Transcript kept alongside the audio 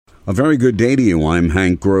A very good day to you. I'm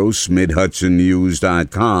Hank Gross,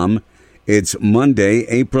 MidHudsonNews.com. It's Monday,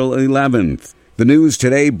 April 11th. The news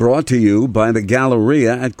today brought to you by the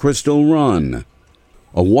Galleria at Crystal Run.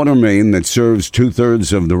 A water main that serves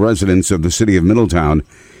two-thirds of the residents of the city of Middletown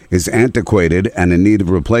is antiquated and in need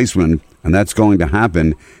of replacement, and that's going to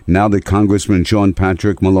happen now that Congressman Sean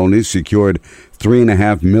Patrick Maloney secured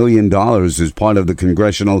 $3.5 million as part of the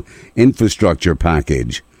congressional infrastructure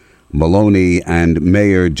package. Maloney and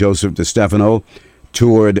Mayor Joseph DeStefano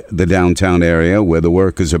toured the downtown area where the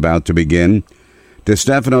work is about to begin.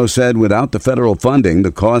 DeStefano said without the federal funding,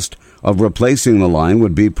 the cost of replacing the line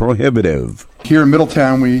would be prohibitive. Here in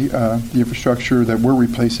Middletown, the infrastructure that we're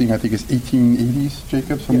replacing, I think, is 1880s,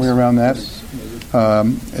 Jacob, somewhere around that.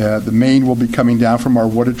 The main will be coming down from our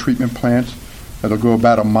water treatment plant. It'll go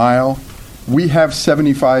about a mile. We have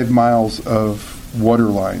 75 miles of water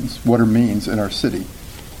lines, water mains in our city.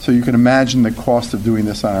 So you can imagine the cost of doing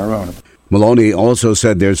this on our own. Maloney also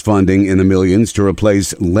said there's funding in the millions to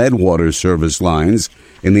replace lead water service lines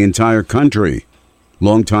in the entire country.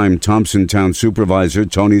 Longtime Thompson Town Supervisor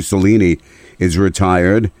Tony Cellini is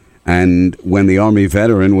retired, and when the Army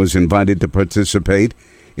veteran was invited to participate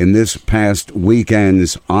in this past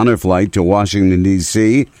weekend's honor flight to Washington,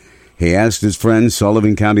 D.C., he asked his friend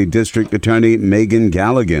Sullivan County District Attorney Megan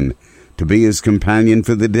Galligan to be his companion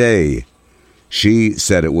for the day. She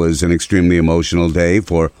said it was an extremely emotional day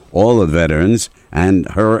for all the veterans and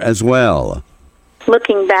her as well.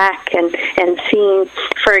 Looking back and seeing,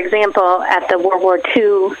 for example, at the World War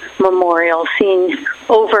II memorial, seeing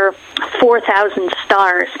over 4,000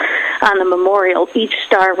 stars on the memorial, each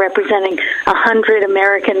star representing 100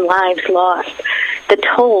 American lives lost. The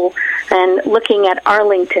toll, and looking at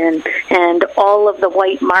Arlington and all of the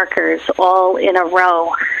white markers all in a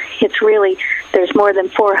row, it's really, there's more than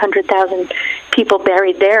 400,000 people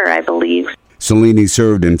buried there, I believe. Cellini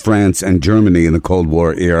served in France and Germany in the Cold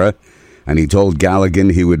War era, and he told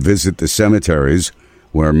Galligan he would visit the cemeteries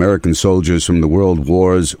where American soldiers from the world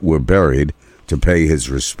wars were buried to pay his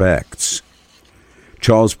respects.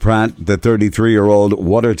 Charles Pratt, the 33-year-old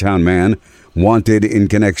Watertown man wanted in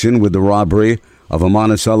connection with the robbery of a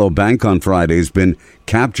Monticello bank on Friday, has been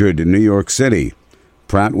captured in New York City.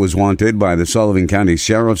 Pratt was wanted by the Sullivan County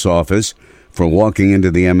Sheriff's Office for walking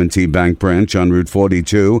into the M&T Bank branch on Route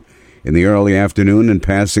 42 in the early afternoon and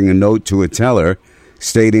passing a note to a teller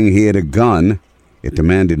stating he had a gun. It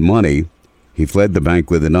demanded money. He fled the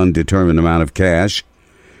bank with an undetermined amount of cash.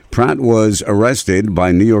 Pratt was arrested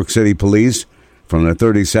by New York City police from the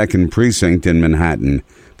 32nd Precinct in Manhattan,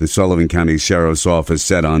 the Sullivan County Sheriff's Office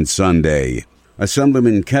said on Sunday.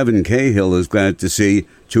 Assemblyman Kevin Cahill is glad to see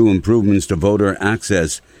two improvements to voter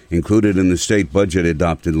access included in the state budget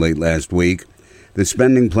adopted late last week. The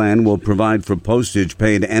spending plan will provide for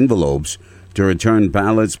postage-paid envelopes to return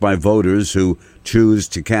ballots by voters who choose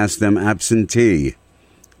to cast them absentee.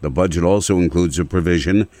 The budget also includes a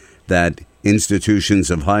provision that institutions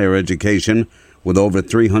of higher education with over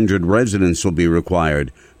 300 residents will be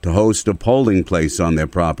required to host a polling place on their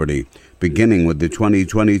property, beginning with the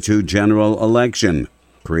 2022 general election.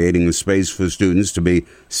 Creating a space for students to be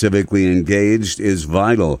civically engaged is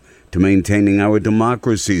vital to maintaining our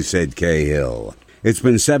democracy, said Cahill. It's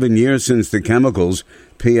been 7 years since the chemicals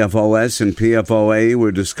PFOS and PFOA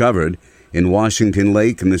were discovered in Washington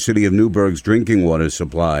Lake and the city of Newburgh's drinking water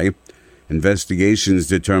supply. Investigations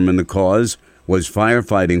determined the cause was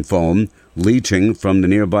firefighting foam leaching from the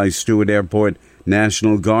nearby Stewart Airport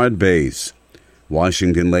National Guard base.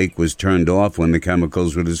 Washington Lake was turned off when the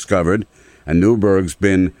chemicals were discovered, and Newburgh's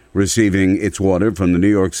been receiving its water from the New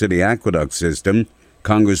York City aqueduct system.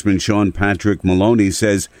 Congressman Sean Patrick Maloney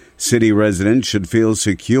says city residents should feel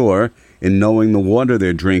secure in knowing the water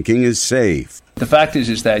they're drinking is safe. The fact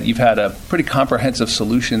is that you've had a pretty comprehensive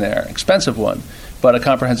solution there, expensive one, but a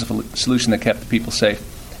comprehensive solution that kept the people safe.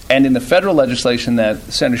 And in the federal legislation that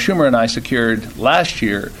Senator Schumer and I secured last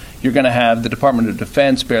year, you're going to have the Department of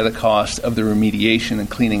Defense bear the cost of the remediation and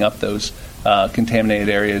cleaning up those contaminated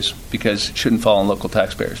areas because it shouldn't fall on local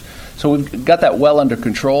taxpayers. So we've got that well under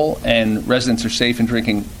control, and residents are safe in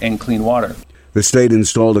drinking and clean water. The state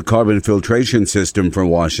installed a carbon filtration system for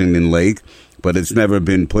Washington Lake, but it's never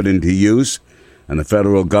been put into use, and the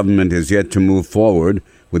federal government has yet to move forward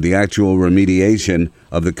with the actual remediation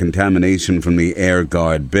of the contamination from the Air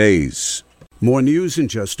Guard base. More news in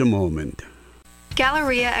just a moment.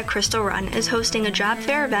 Galleria at Crystal Run is hosting a job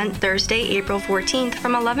fair event Thursday, April 14th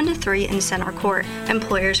from 11 to 3 in Center Court.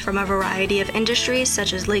 Employers from a variety of industries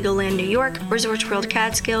such as Legoland New York, Resorts World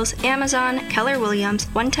Catskills, Amazon, Keller Williams,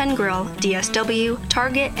 110 Grill, DSW,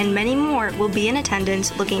 Target, and many more will be in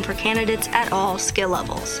attendance looking for candidates at all skill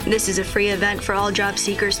levels. This is a free event for all job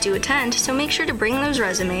seekers to attend, so make sure to bring those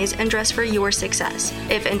resumes and dress for your success.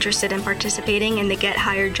 If interested in participating in the Get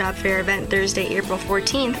Hired Job Fair event Thursday, April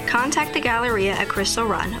 14th, contact the Galleria at Crystal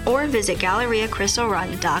Run or visit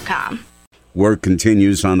GalleriaCrystalRun.com. Work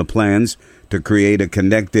continues on the plans to create a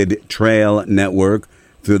connected trail network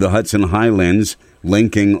through the Hudson Highlands,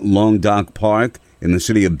 linking Long Dock Park in the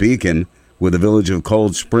city of Beacon with the village of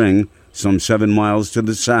Cold Spring, some 7 miles to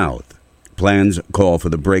the south. Plans call for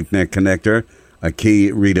the Breakneck Connector, a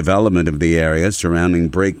key redevelopment of the area surrounding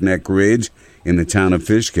Breakneck Ridge in the town of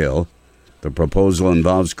Fishkill. The proposal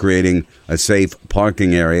involves creating a safe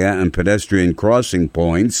parking area and pedestrian crossing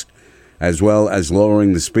points, as well as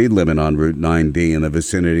lowering the speed limit on Route 9D in the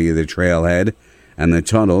vicinity of the trailhead and the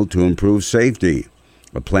tunnel to improve safety.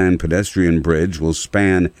 A planned pedestrian bridge will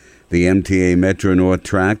span the MTA Metro North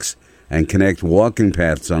tracks and connect walking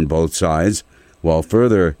paths on both sides, while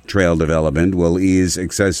further trail development will ease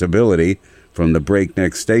accessibility from the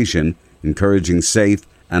Breakneck Station, encouraging safe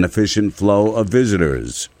and efficient flow of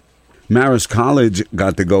visitors. Marist College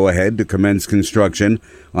got the go-ahead to commence construction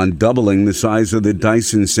on doubling the size of the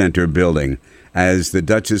Dyson Center building as the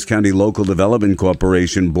Dutchess County Local Development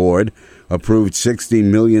Corporation Board approved $60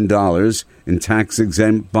 million in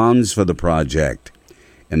tax-exempt bonds for the project.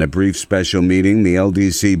 In a brief special meeting, the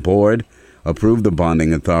LDC Board approved the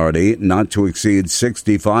bonding authority not to exceed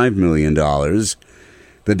 $65 million.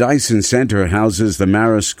 The Dyson Center houses the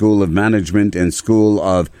Marist School of Management and School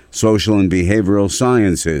of Social and Behavioral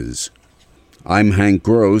Sciences. I'm Hank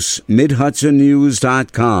Gross,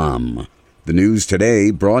 MidHudsonNews.com. The news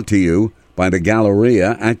today brought to you by the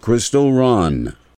Galleria at Crystal Run.